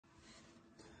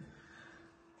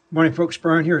Morning folks,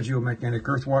 Brian here, Geomagnetic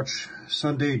Earthwatch,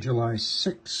 Sunday, July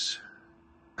 6th,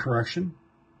 correction,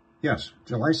 yes,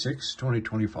 July 6th,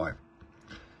 2025.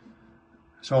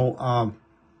 So,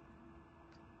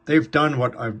 they've done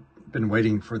what I've been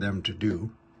waiting for them to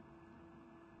do.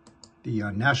 The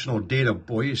National Data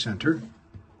Buoy Center.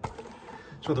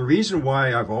 So the reason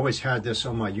why I've always had this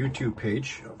on my YouTube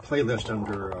page, a playlist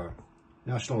under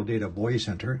National Data Buoy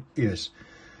Center, is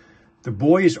the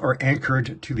buoys are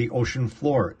anchored to the ocean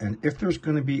floor, and if there's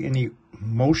going to be any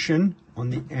motion on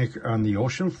the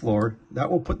ocean floor, that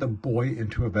will put the buoy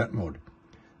into event mode.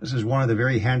 This is one of the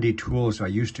very handy tools I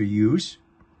used to use,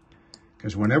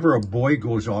 because whenever a buoy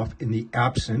goes off in the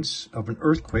absence of an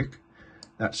earthquake,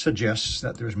 that suggests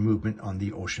that there's movement on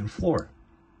the ocean floor,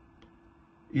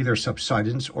 either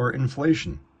subsidence or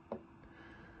inflation.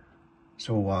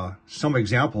 So some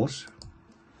examples.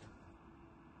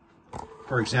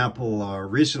 For example,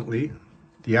 recently,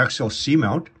 the axial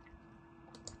seamount.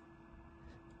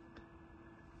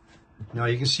 Now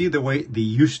you can see the way they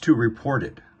used to report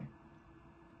it.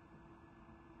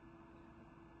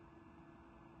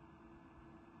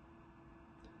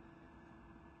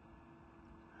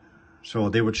 So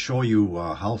they would show you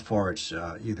how far it's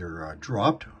either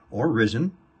dropped or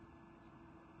risen,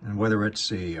 and whether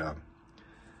it's a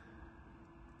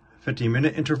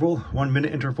 15-minute interval,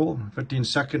 1-minute interval,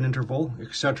 15-second interval,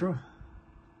 etc.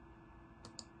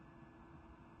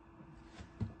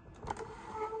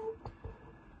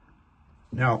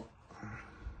 Now,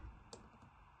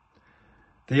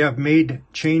 they have made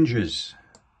changes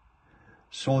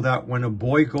so that when a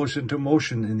buoy goes into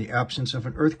motion in the absence of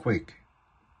an earthquake,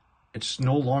 it's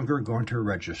no longer going to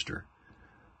register.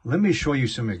 Let me show you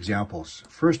some examples.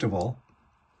 First of all,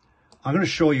 I'm going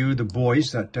to show you the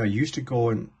buoys that used to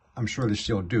go in, I'm sure they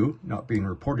still do, not being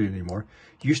reported anymore,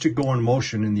 used to go in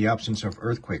motion in the absence of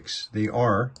earthquakes. They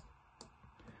are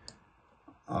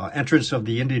entrance of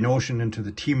the Indian Ocean into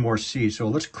the Timor Sea. So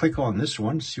let's click on this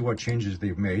one, see what changes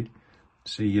they've made.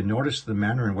 So you notice the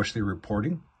manner in which they're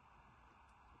reporting.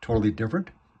 Totally different.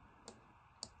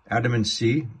 Andaman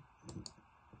Sea,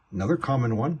 another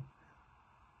common one.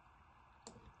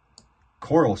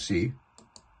 Coral Sea.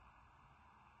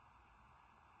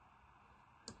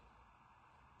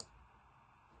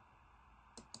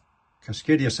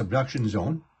 Cascadia subduction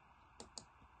zone,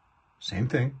 same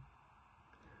thing.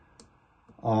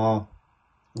 One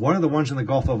of the ones in the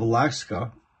Gulf of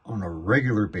Alaska on a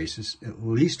regular basis, at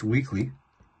least weekly.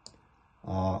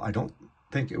 I don't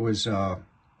think it was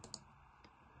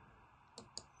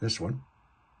this one.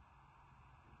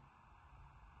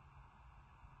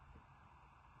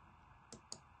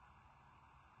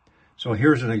 So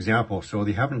here's an example. So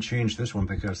they haven't changed this one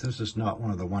because this is not one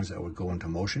of the ones that would go into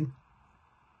motion.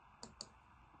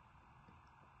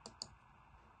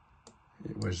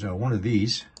 It was one of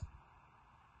these.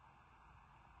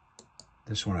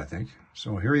 This one, I think.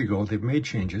 So here you go. They've made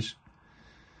changes.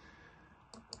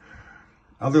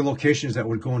 Other locations that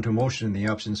would go into motion in the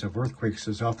absence of earthquakes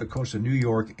is off the coast of New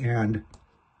York and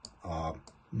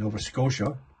Nova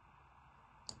Scotia.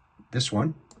 This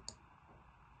one.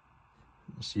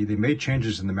 See, they made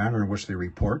changes in the manner in which they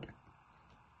report.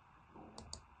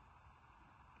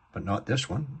 But not this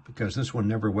one, because this one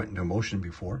never went into motion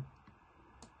before.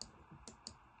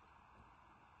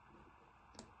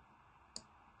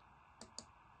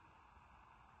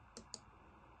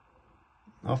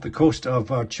 Off the coast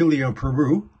of Chile and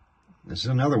Peru, this is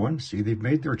another one. See, they've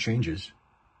made their changes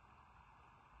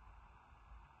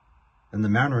in the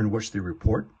manner in which they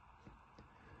report.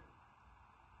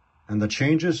 And the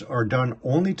changes are done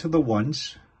only to the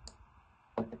ones,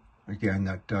 again,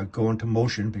 that go into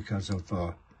motion because of,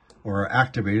 or are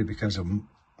activated because of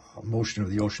motion of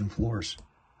the ocean floors.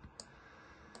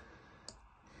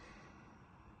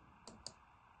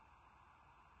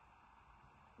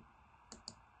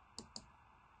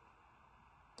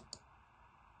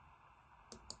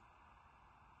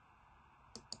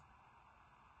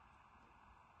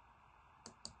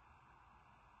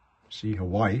 See,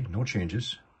 Hawaii, no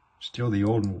changes. Still the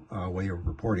old way of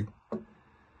reporting.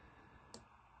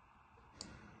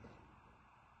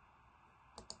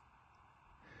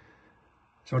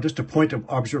 So just a point of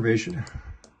observation.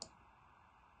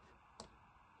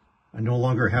 I no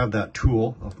longer have that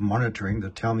tool of monitoring to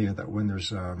tell me that when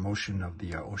there's motion of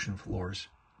the ocean floors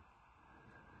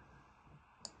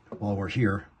while we're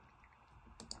here.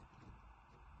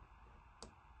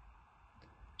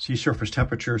 Sea surface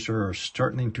temperatures are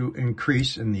starting to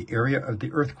increase in the area of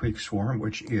the earthquake swarm,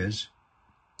 which is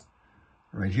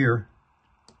right here.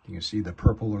 You can see the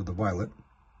purple or the violet.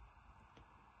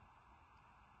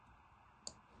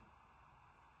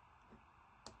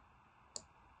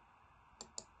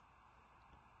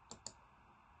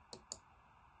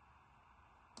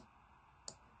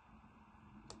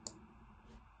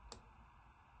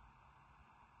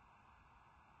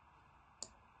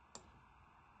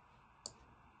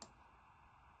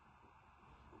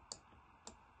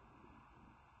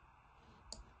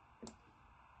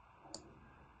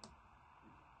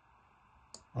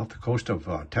 off the coast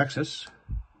of Texas.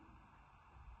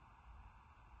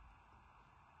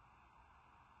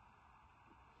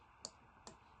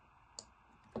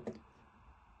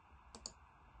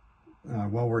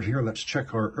 While we're here, let's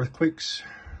check our earthquakes.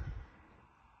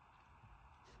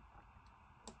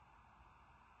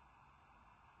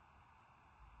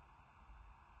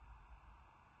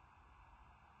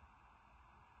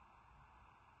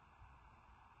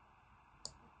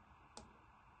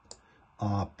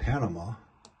 Panama.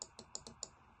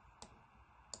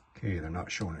 Okay, they're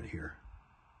not showing it here.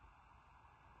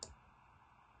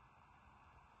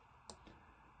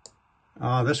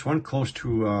 This one close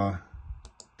to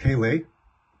Pele.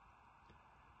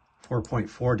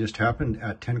 4.4 just happened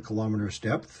at 10 kilometers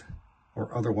depth, or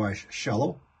otherwise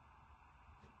shallow.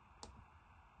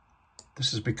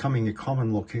 This is becoming a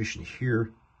common location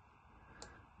here.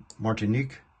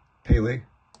 Martinique, Pele.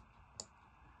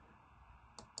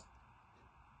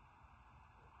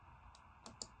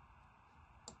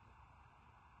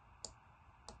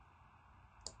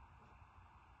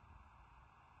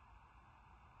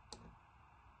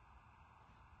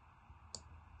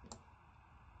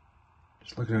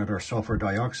 Just looking at our sulfur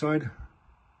dioxide.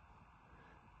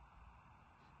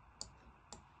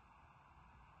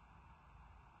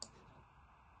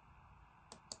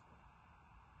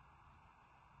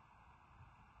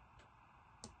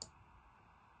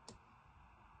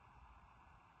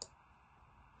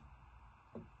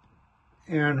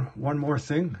 And one more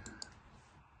thing.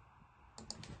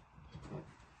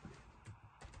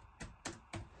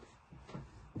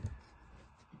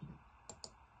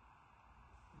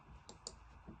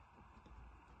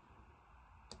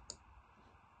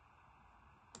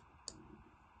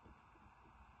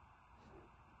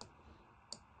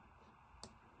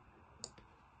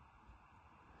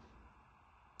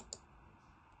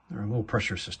 There are low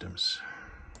pressure systems.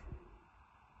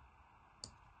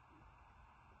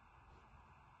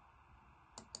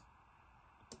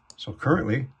 So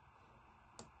currently,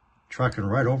 tracking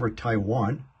right over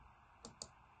Taiwan.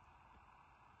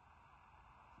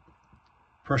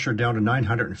 Pressure down to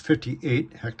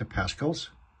 958 hectopascals.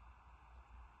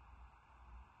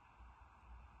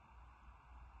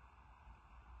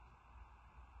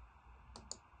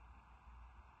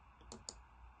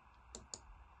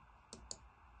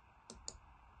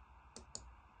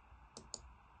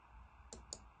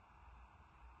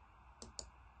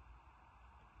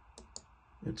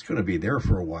 It's going to be there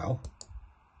for a while.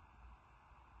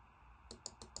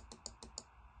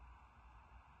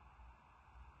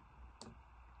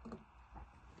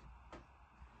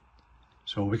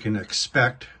 So we can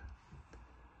expect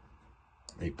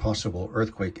a possible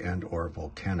earthquake and or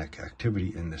volcanic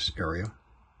activity in this area.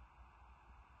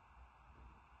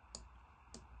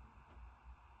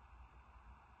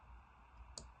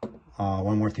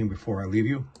 One more thing before I leave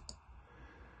you.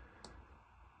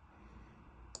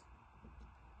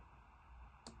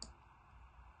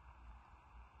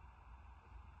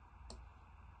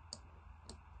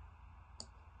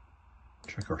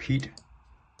 Check our heat.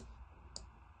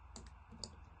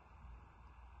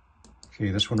 Okay,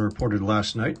 this one reported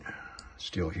last night,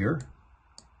 still here.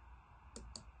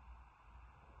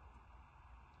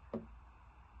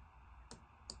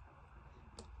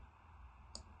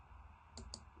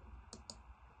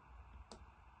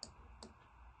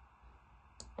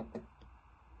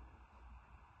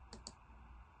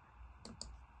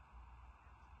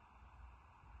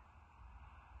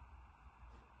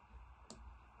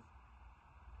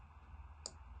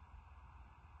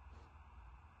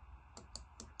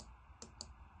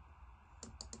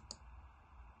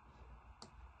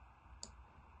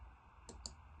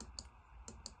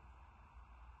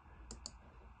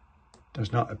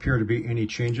 Does not appear to be any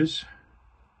changes.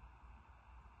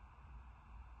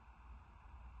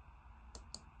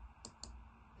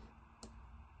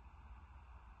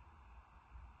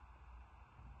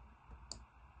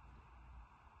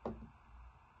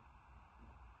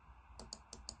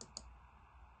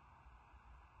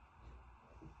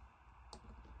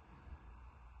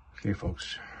 Okay,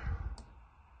 folks.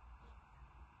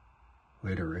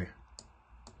 Later, Ray.